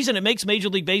 And the reason it makes Major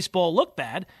League Baseball look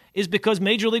bad is because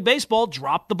Major League Baseball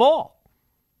dropped the ball.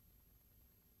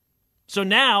 So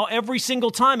now, every single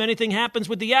time anything happens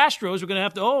with the Astros, we're going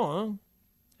to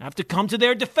have to come to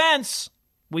their defense.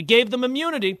 We gave them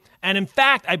immunity. And in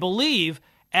fact, I believe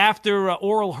after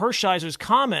Orel Hershiser's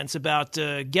comments about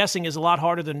guessing is a lot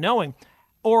harder than knowing,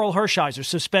 Orel Hershiser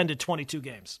suspended 22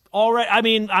 games. Already, I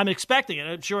mean, I'm expecting it.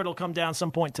 I'm sure it'll come down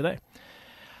some point today.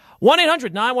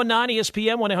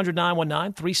 1-800-919-ESPN,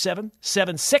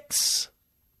 1-800-919-3776.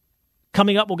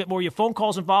 Coming up, we'll get more of your phone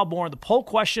calls involved, more on the poll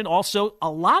question. Also, a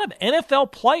lot of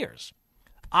NFL players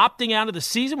opting out of the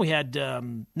season. We had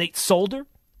Nate Solder,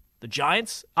 the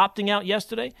Giants, opting out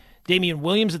yesterday. Damian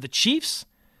Williams of the Chiefs.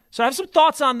 So I have some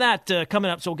thoughts on that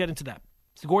coming up, so we'll get into that.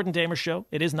 It's the Gordon Damer Show.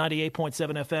 It is 98.7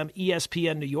 FM,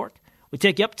 ESPN New York. We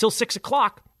take you up till 6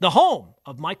 o'clock, the home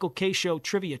of Michael K. Show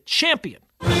Trivia Champion.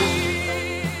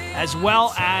 as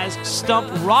well as Stump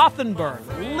Rothenberg,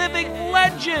 living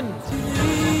legend,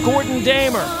 Gordon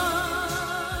Damer.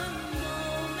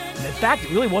 And in fact, it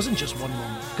really wasn't just one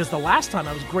moment, because the last time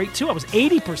I was great too. I was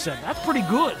 80%. That's pretty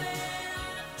good.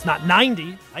 It's not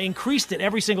 90. I increased it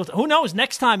every single time. Who knows?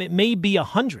 Next time it may be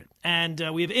 100. And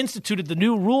we have instituted the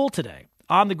new rule today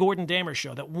on the Gordon Damer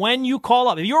Show that when you call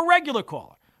up, if you're a regular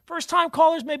caller, first-time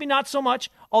callers maybe not so much,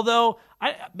 although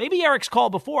maybe Eric's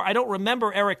called before. I don't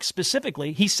remember Eric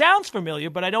specifically. He sounds familiar,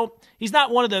 but he's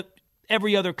not one of the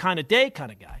every other kind of day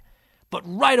kind of guy. But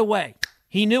right away,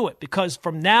 he knew it, because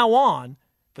from now on,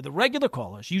 for the regular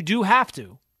callers, you do have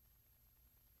to.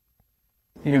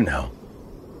 You know.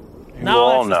 You No,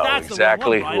 all that's know the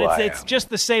exactly one, who I It's am. just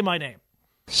the say my name.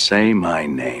 Say my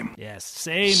name. Yes,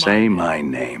 say my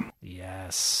name.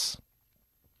 Yes.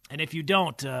 And if you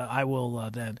don't, I will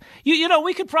then. You know,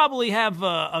 we could probably have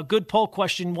a good poll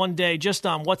question one day just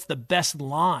on what's the best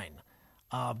line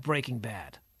of Breaking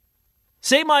Bad.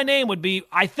 Say my name would be,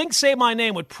 I think say my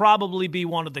name would probably be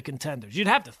one of the contenders. You'd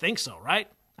have to think so, right?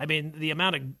 I mean, the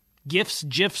amount of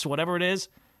GIFs, whatever it is,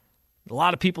 a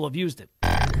lot of people have used it.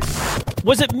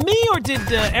 Was it me, or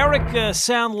did Eric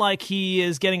sound like he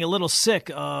is getting a little sick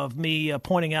of me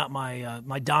pointing out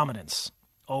my dominance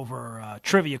over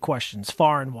trivia questions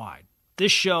far and wide?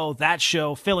 This show, that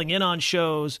show, filling in on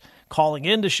shows, calling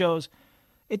into shows.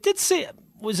 It did say,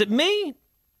 was it me?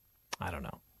 I don't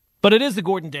know. But it is the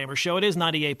Gordon Damer Show. It is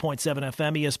 98.7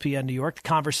 FM, ESPN New York. The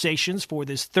conversations for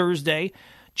this Thursday,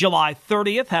 July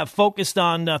 30th, have focused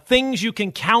on things you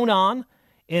can count on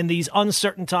in these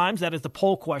uncertain times. That is the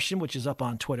poll question, which is up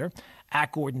on Twitter,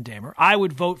 at Gordon Damer. I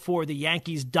would vote for the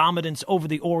Yankees' dominance over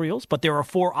the Orioles, but there are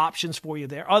 4 options for you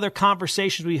there. Other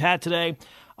conversations we've had today,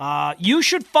 you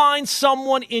should find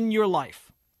someone in your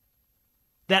life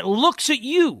that looks at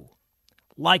you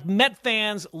like Met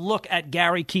fans look at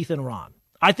Gary, Keith, and Ron.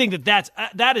 I think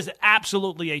that is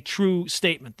absolutely a true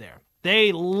statement there.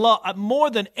 They love, more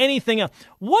than anything else,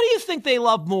 what do you think they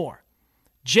love more?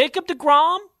 Jacob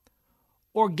deGrom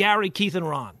or Gary, Keith, and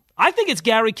Ron? I think it's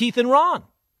Gary, Keith, and Ron.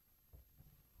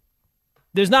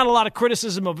 There's not a lot of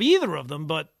criticism of either of them,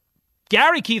 but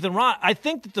Gary, Keith, and Ron, I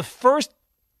think that the first,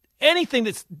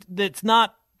 anything that's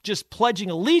not just pledging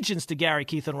allegiance to Gary,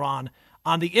 Keith, and Ron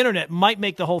on the internet might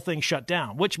make the whole thing shut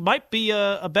down, which might be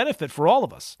a benefit for all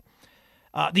of us.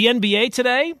 The NBA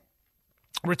today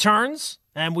returns,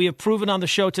 and we have proven on the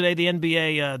show today the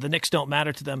NBA, the Knicks don't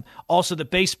matter to them. Also,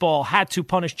 that baseball had to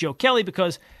punish Joe Kelly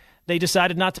because they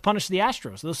decided not to punish the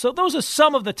Astros. So those are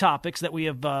some of the topics that we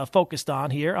have focused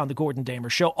on here on the Gordon Damer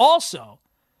Show. Also,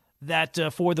 that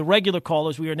for the regular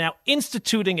callers, we are now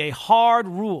instituting a hard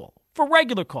rule for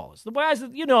regular callers. The guys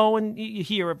that you know and you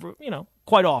hear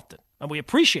quite often, and we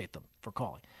appreciate them for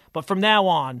calling. But from now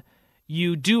on,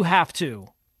 you do have to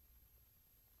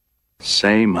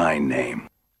say my name,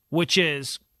 which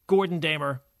is Gordon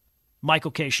Damer,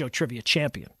 Michael K. Show Trivia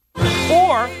Champion.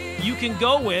 Or you can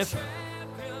go with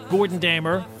Gordon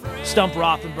Damer, Stump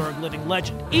Rothenberg, Living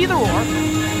Legend. Either or.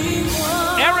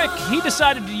 Eric, he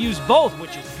decided to use both,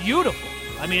 which is beautiful.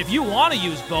 I mean, if you want to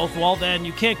use both, well, then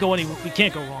you can't go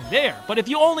wrong there. But if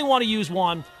you only want to use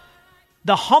one,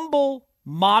 the humble,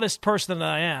 modest person that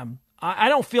I am, I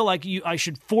don't feel like I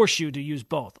should force you to use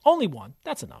both. Only one.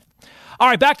 That's enough. All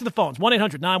right, back to the phones.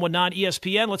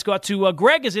 1-800-919-ESPN. Let's go out to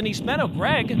Greg is in East Meadow.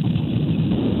 Greg.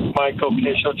 Michael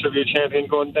K. Show Trivia Champion,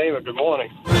 Gordon Damer. Good morning.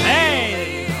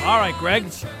 Hey. All right, Greg.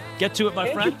 Get to it,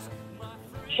 my friend.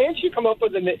 Can't you come up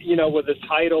with with a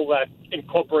title that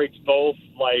incorporates both,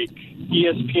 like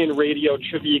ESPN Radio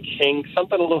Trivia King,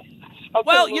 something a little...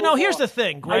 Well, here's the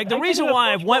thing, Greg. The reason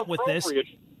why I went with this...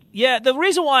 Yeah, the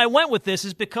reason why I went with this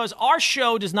is because our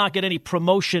show does not get any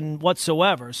promotion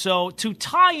whatsoever. So to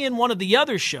tie in one of the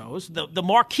other shows, the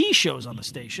marquee shows on the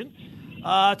station,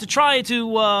 to try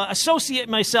to associate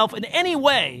myself in any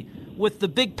way with the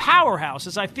big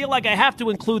powerhouses, I feel like I have to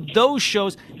include those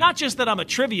shows, not just that I'm a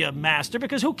trivia master,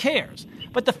 because who cares?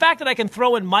 But the fact that I can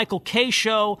throw in Michael K.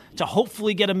 Show to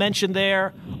hopefully get a mention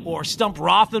there, or Stump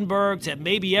Rothenberg to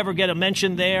maybe ever get a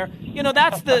mention there,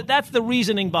 that's the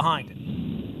reasoning behind it.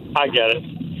 I get it.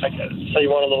 So you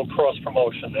want a little cross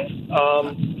promotion there.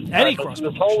 Any cross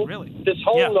promotion, really. This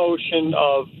whole notion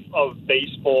of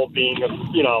baseball being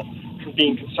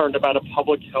being concerned about a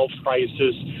public health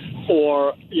crisis,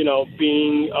 or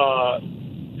being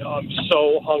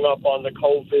so hung up on the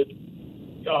COVID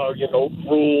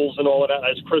rules and all of that.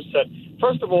 As Chris said,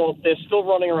 first of all, they're still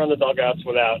running around the dugouts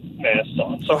without masks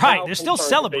on. So right, they're still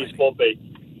celebrating. Baseball be?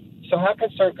 So how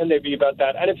concerned can they be about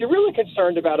that? And if you're really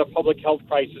concerned about a public health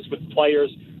crisis with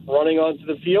players running onto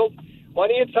the field, why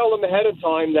don't you tell them ahead of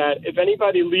time that if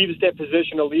anybody leaves their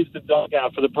position or leaves the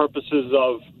dugout for the purposes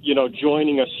of,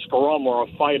 joining a scrum or a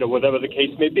fight or whatever the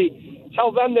case may be,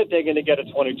 tell them that they're going to get a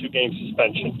 22-game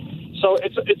suspension. So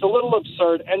it's a little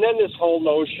absurd. And then this whole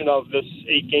notion of this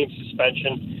 8-game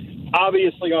suspension,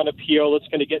 obviously on appeal, it's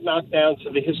going to get knocked down to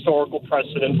the historical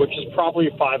precedent, which is probably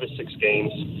 5 or 6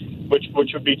 games, which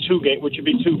would be 2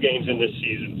 games in this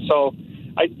season. So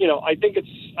I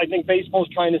think baseball's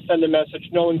trying to send a message,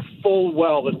 knowing full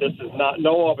well that this is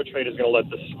no arbitrator is going to let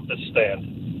this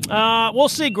stand. We'll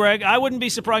see, Greg. I wouldn't be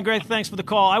surprised. Greg, thanks for the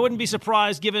call. I wouldn't be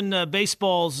surprised, given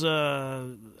baseball's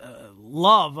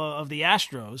love of the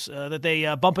Astros, that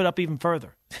they bump it up even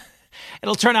further.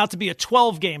 It'll turn out to be a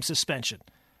 12-game suspension,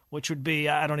 which would be,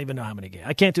 I don't even know how many games.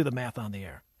 I can't do the math on the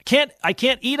air. I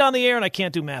can't eat on the air, and I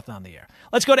can't do math on the air.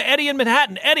 Let's go to Eddie in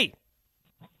Manhattan. Eddie.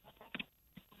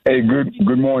 Hey,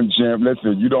 good morning, champ.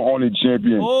 Listen, you're the only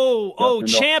champion.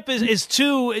 Champ is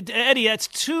too, Eddie, that's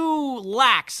too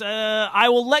lax. I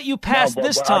will let you pass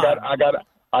this time.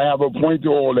 I have a point to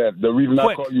all that. The reason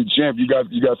I call you champ, you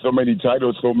got so many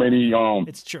titles, so many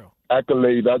it's true.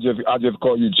 accolades. I just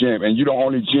call you champ, and you're the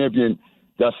only champion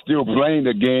that's still playing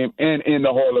the game and in the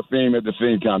Hall of Fame at the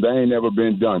same time. That ain't never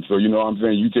been done. So you know what I'm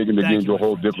saying? You're taking the game to a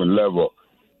whole different level.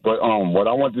 But what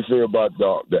I want to say about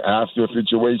the Astros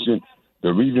situation.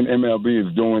 The reason MLB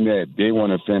is doing that, they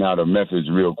want to send out a message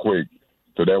real quick,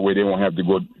 so that way they won't have to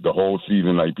go the whole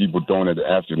season like people throwing at the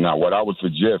Astros. Now, what I would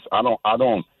suggest, I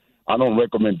don't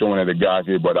recommend throwing at the guys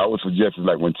here, but I would suggest is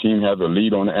like when team has a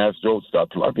lead on the Astros, start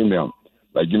plucking them.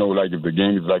 Like like if the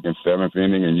game is like in 7th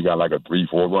inning and you got like a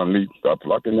 3-4 run lead, start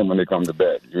plucking them when they come to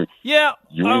bat.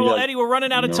 Eddie, we're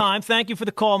running out of time. Thank you for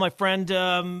the call, my friend.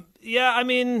 I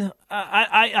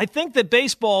think that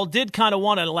baseball did kind of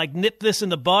want to like nip this in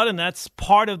the bud, and that's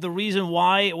part of the reason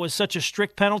why it was such a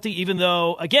strict penalty, even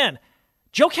though, again,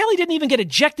 Joe Kelly didn't even get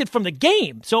ejected from the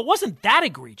game, so it wasn't that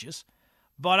egregious.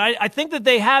 But I think that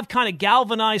they have kind of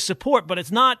galvanized support, but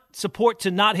it's not support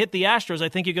to not hit the Astros. I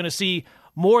think you're going to see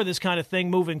more of this kind of thing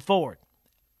moving forward.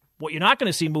 What you're not going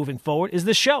to see moving forward is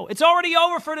this show. It's already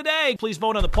over for today. Please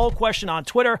vote on the poll question on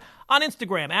Twitter, on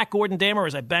Instagram, @Gordon Damer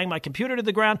as I bang my computer to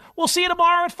the ground. We'll see you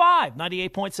tomorrow at 5,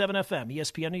 98.7 FM,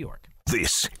 ESPN New York.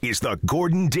 This is the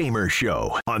Gordon Damer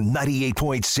Show on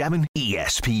 98.7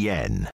 ESPN.